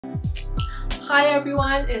Hi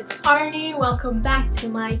everyone, it's Arnie. Welcome back to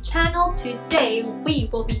my channel. Today we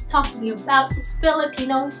will be talking about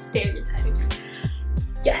Filipino stereotypes.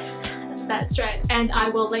 Yes, that's right. And I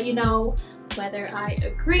will let you know whether I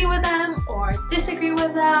agree with them or disagree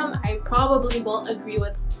with them. I probably will agree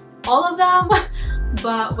with all of them,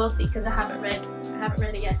 but we'll see because I haven't read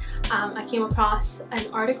it yet. I came across an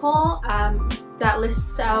article that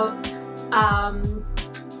lists out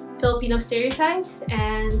Filipino stereotypes,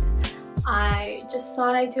 and I just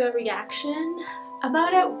thought I'd do a reaction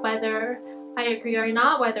about it, whether I agree or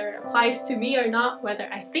not, whether it applies to me or not, whether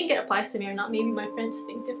I think it applies to me or not. Maybe my friends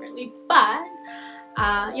think differently, but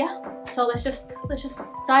yeah, so let's just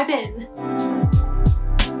dive in.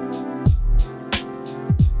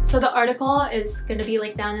 So the article is going to be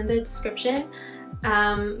linked down in the description,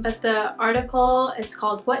 but the article is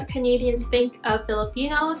called "What Canadians Think of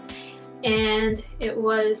Filipinos," and it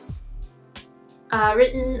was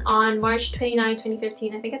written on March 29,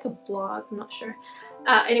 2015. I think it's a blog, I'm not sure.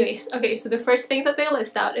 Anyways, okay, so the first thing that they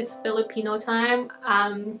list out is Filipino time.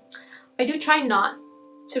 I do try not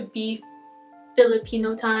to be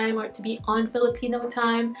Filipino time or to be on Filipino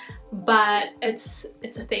time, but it's a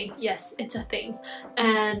thing. Yes, it's a thing,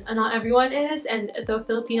 and not everyone is, and the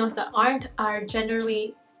Filipinos that aren't are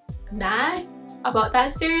generally mad about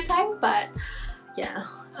that stereotype. But yeah,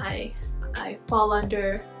 I fall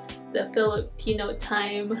under the Filipino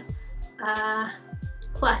time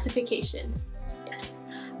classification. Yes.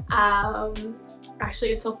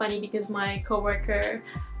 Actually, it's so funny because my coworker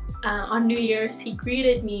on New Year's, he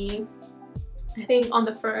greeted me, I think on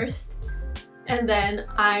the 1st, and then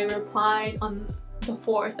I replied on the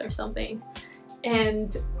 4th or something,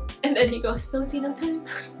 and then he goes, "Filipino time?"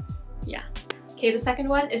 Yeah. Okay, the second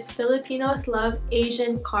one is Filipinos love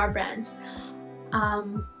Asian car brands.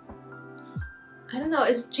 I don't know,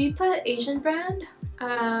 is Jeep an Asian brand?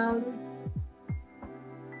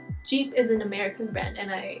 Jeep is an American brand,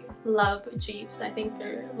 and I love Jeeps. I think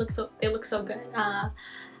they look so good.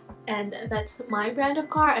 And that's my brand of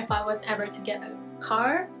car if I was ever to get a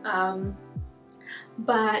car.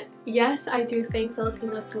 But yes, I do think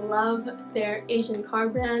Filipinos love their Asian car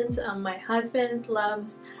brands. My husband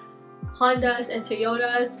loves Hondas and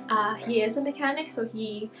Toyotas. He is a mechanic, so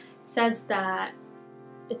he says that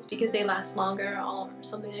it's because they last longer or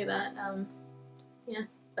something like that. Yeah,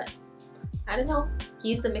 but I don't know.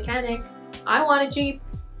 He's the mechanic. I want a Jeep.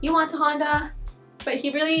 He wants a Honda, but he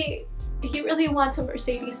really wants a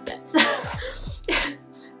Mercedes-Benz.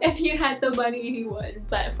 If he had the money, he would.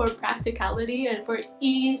 But for practicality and for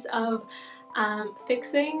ease of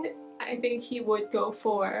fixing, I think he would go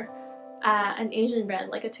for an Asian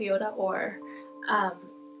brand like a Toyota or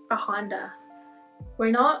a Honda.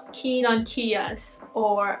 We're not keen on Kias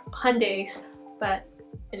or Hyundais, but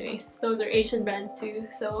anyways, those are Asian brands too,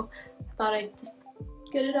 so I thought I'd just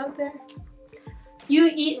get it out there.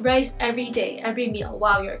 You eat rice every day, every meal.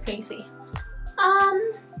 Wow, you're crazy.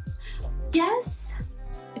 Yes,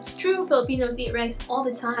 it's true. Filipinos eat rice all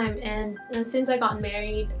the time, and since I got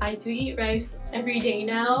married, I do eat rice every day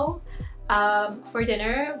now for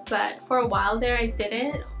dinner, but for a while there I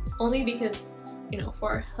didn't, only because, you know,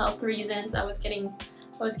 for health reasons. I was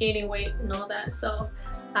gaining weight and all that. So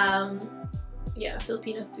yeah,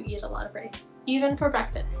 Filipinos do eat a lot of rice, even for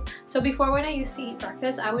breakfast. So before, when I used to eat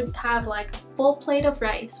breakfast, I would have like a full plate of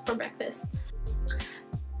rice for breakfast.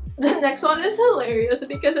 The next one is hilarious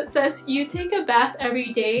because it says you take a bath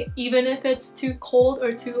every day even if it's too cold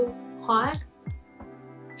or too hot.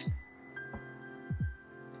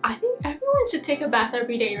 I think everyone should take a bath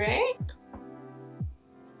every day, right?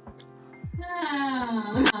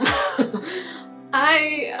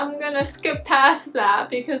 I'm gonna skip past that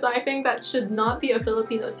because I think that should not be a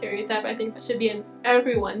Filipino stereotype. I think that should be an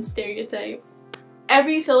everyone stereotype.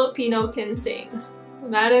 Every Filipino can sing.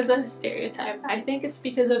 That is a stereotype. I think it's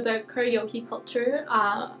because of the karaoke culture.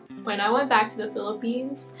 When I went back to the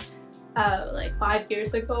Philippines like 5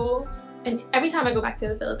 years ago, and every time I go back to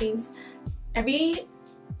the Philippines, every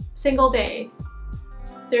single day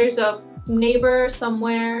there's a neighbor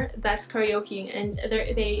somewhere that's karaokeing, and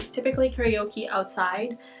they typically karaoke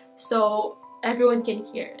outside, so everyone can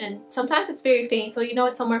hear. And sometimes it's very faint, so you know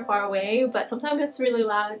it's somewhere far away, but sometimes it's really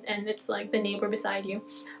loud and it's like the neighbor beside you.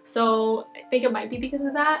 So I think it might be because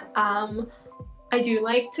of that. I do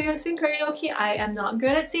like to sing karaoke. I am not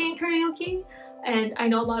good at singing karaoke, and I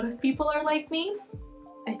know a lot of people are like me.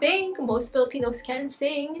 I think most Filipinos can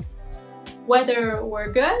sing. Whether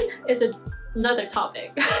we're good is another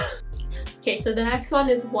topic. Okay, so the next one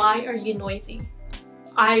is, why are you noisy?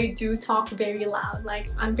 I do talk very loud. Like,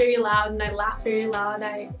 I'm very loud and I laugh very loud.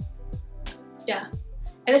 Yeah.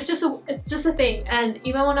 And it's just a thing. And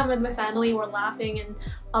even when I'm with my family, we're laughing and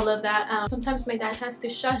all of that. Sometimes my dad has to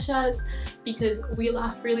shush us because we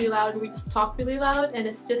laugh really loud, we just talk really loud, and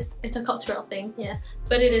it's a cultural thing, yeah.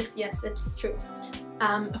 But it is, yes, it's true,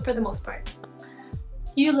 for the most part.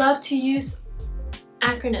 You love to use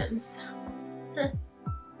acronyms.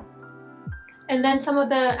 And then some of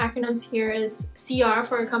the acronyms here is CR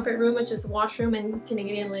for comfort room, which is washroom in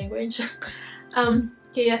Canadian language.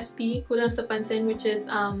 KSP, kulang sa pansin, which is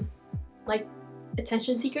like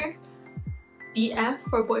attention seeker. BF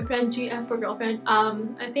for boyfriend, GF for girlfriend.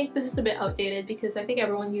 I think this is a bit outdated because I think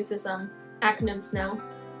everyone uses acronyms now.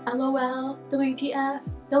 LOL, WTF,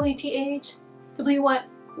 WTH, WYA,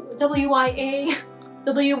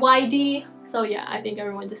 WYD. So yeah, I think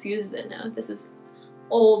everyone just uses it now. This is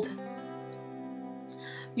old.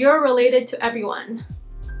 You're related to everyone.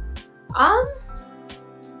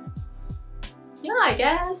 Yeah, I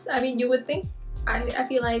guess. I mean, you would think. I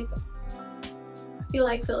feel like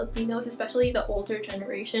Filipinos, especially the older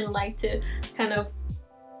generation, like to kind of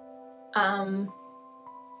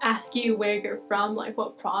ask you where you're from, like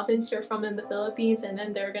what province you're from in the Philippines, and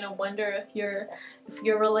then they're gonna wonder if you're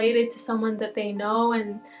related to someone that they know,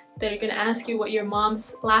 and they're gonna ask you what your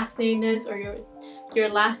mom's last name is, or your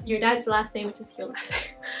dad's last name, which is your last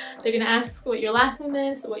name. They're gonna ask what your last name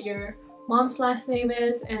is, what your mom's last name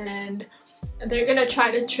is, and they're gonna try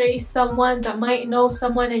to trace someone that might know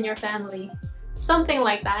someone in your family. Something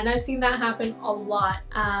like that, and I've seen that happen a lot.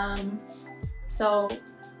 So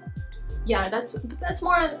yeah, that's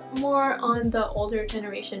more on the older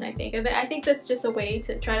generation, I think. I think that's just a way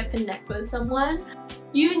to try to connect with someone.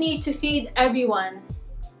 You need to feed everyone.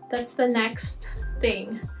 That's the next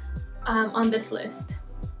thing on this list.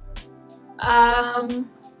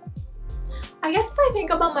 I guess if I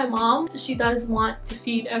think about my mom, she does want to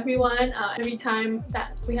feed everyone. Every time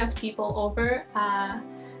that we have people over,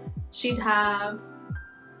 she'd have,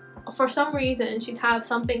 for some reason, she'd have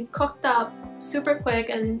something cooked up super quick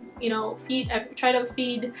and, you know, try to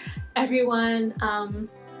feed everyone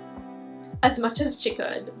as much as she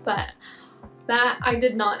could. But that, I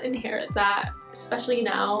did not inherit that, especially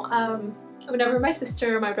now. Whenever my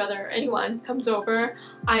sister or my brother or anyone comes over,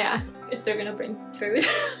 I ask if they're gonna bring food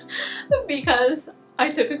because I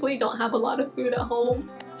typically don't have a lot of food at home.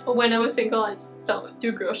 When I was single, I just don't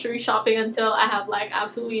do grocery shopping until I have like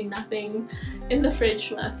absolutely nothing in the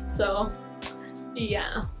fridge left. So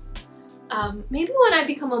yeah, maybe when I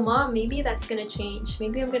become a mom, maybe that's gonna change.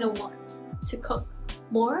 Maybe I'm gonna want to cook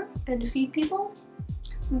more and feed people.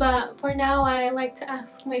 But for now, I like to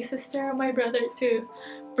ask my sister or my brother to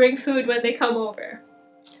bring food when they come over.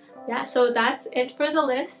 Yeah, so that's it for the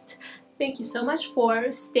list. Thank you so much for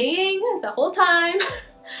staying the whole time.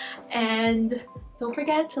 And don't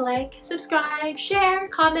forget to like, subscribe, share,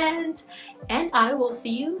 comment, and I will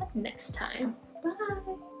see you next time. Bye!